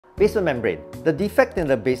Basement membrane. The defect in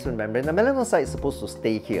the basement membrane, the melanocyte is supposed to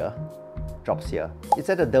stay here, drops here. It's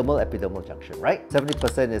at the dermal epidermal junction, right?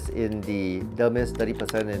 70% is in the dermis,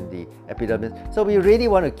 30% in the epidermis. So we really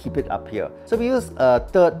want to keep it up here. So we use a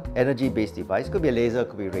third energy-based device, could be a laser,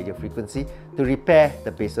 could be radio frequency, to repair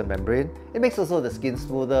the basement membrane. It makes also the skin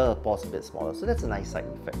smoother, pores a bit smaller. So that's a nice side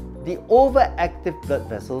effect. The overactive blood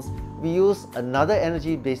vessels, we use another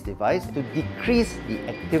energy-based device to decrease the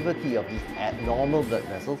activity of these abnormal blood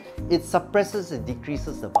vessels. It suppresses and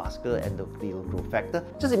decreases the vascular endothelial growth factor.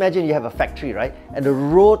 Just imagine you have a factory, right? And the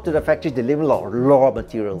road to the factory delivers a lot of raw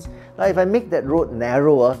materials. Now, if I make that road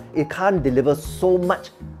narrower, it can't deliver so much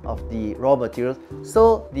of the raw materials,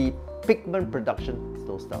 so the pigment production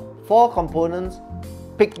slows down. 4 components: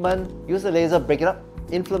 pigment, use the laser, break it up.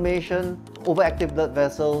 Inflammation, overactive blood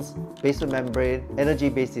vessels, basement membrane,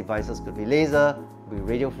 energy-based devices, could be laser, could be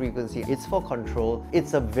radio frequency. It's for control.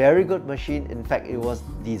 It's a very good machine. In fact, it was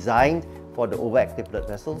designed for the overactive blood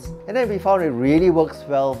vessels. And then we found it really works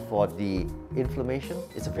well for the inflammation.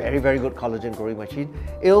 It's a very, very good collagen growing machine.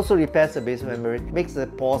 It also repairs the basement membrane, makes the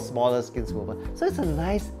pores smaller, skin smoother. So it's a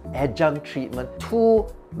nice adjunct treatment to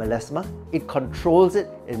melasma. It controls it,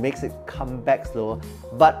 it makes it come back slower.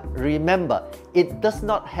 But remember, it does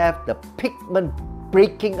not have the pigment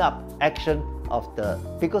breaking up action of the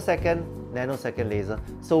picosecond, nanosecond laser.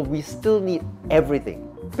 So we still need everything.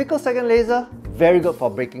 Picosecond laser, very good for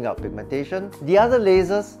breaking up pigmentation. The other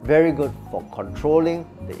lasers, very good for controlling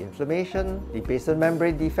the inflammation, the basement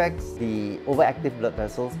membrane defects, the overactive blood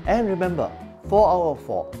vessels. And remember, 4 out of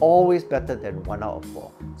 4, always better than 1 out of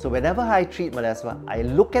 4. So whenever I treat melasma, I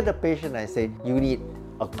look at the patient and I say, you need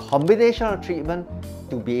a combination of treatment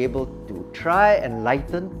to be able to try and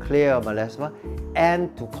lighten, clear your melasma,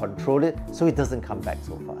 and to control it so it doesn't come back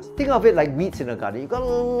so fast. Think of it like weeds in a garden. You've got a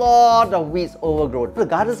lot of weeds overgrown. The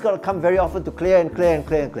gardener's got to come very often to clear and clear and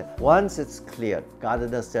clear and clear. Once it's cleared,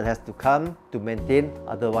 gardener still has to come to maintain,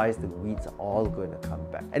 otherwise the weeds are all going to come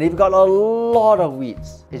back. And if you've got a lot of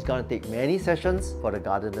weeds, it's going to take many sessions for the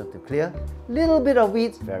gardener to clear. Little bit of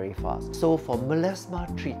weeds, very fast. So for melasma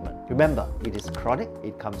treatment, remember, it is chronic,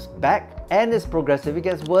 it comes back, and it's progressive. It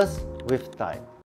gets worse with time.